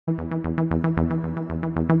Happy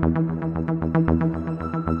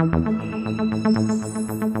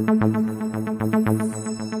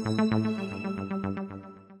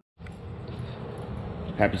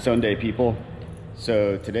Sunday, people.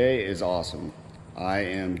 So today is awesome. I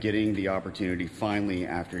am getting the opportunity finally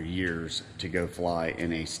after years to go fly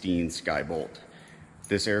in a Steen Skybolt.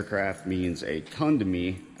 This aircraft means a ton to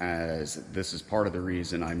me, as this is part of the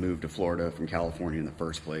reason I moved to Florida from California in the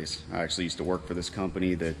first place. I actually used to work for this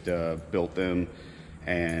company that built them,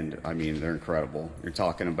 and I mean, they're incredible. You're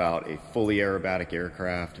talking about a fully aerobatic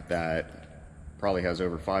aircraft that probably has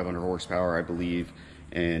over 500 horsepower, I believe,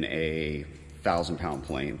 in a 1,000-pound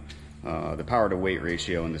plane. The power to weight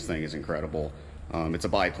ratio in this thing is incredible. It's a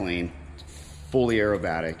biplane, fully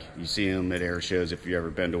aerobatic. You see them at air shows if you've ever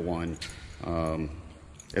been to one.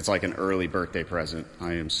 It's like an early birthday present.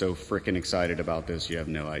 I am so freaking excited about this, you have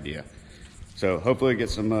no idea. So hopefully I get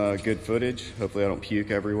some good footage. Hopefully I don't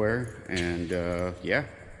puke everywhere. And yeah,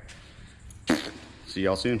 see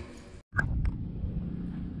y'all soon.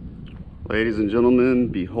 Ladies and gentlemen,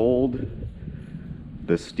 behold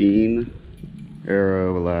the Steen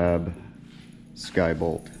Aerolab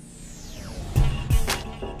Skybolt.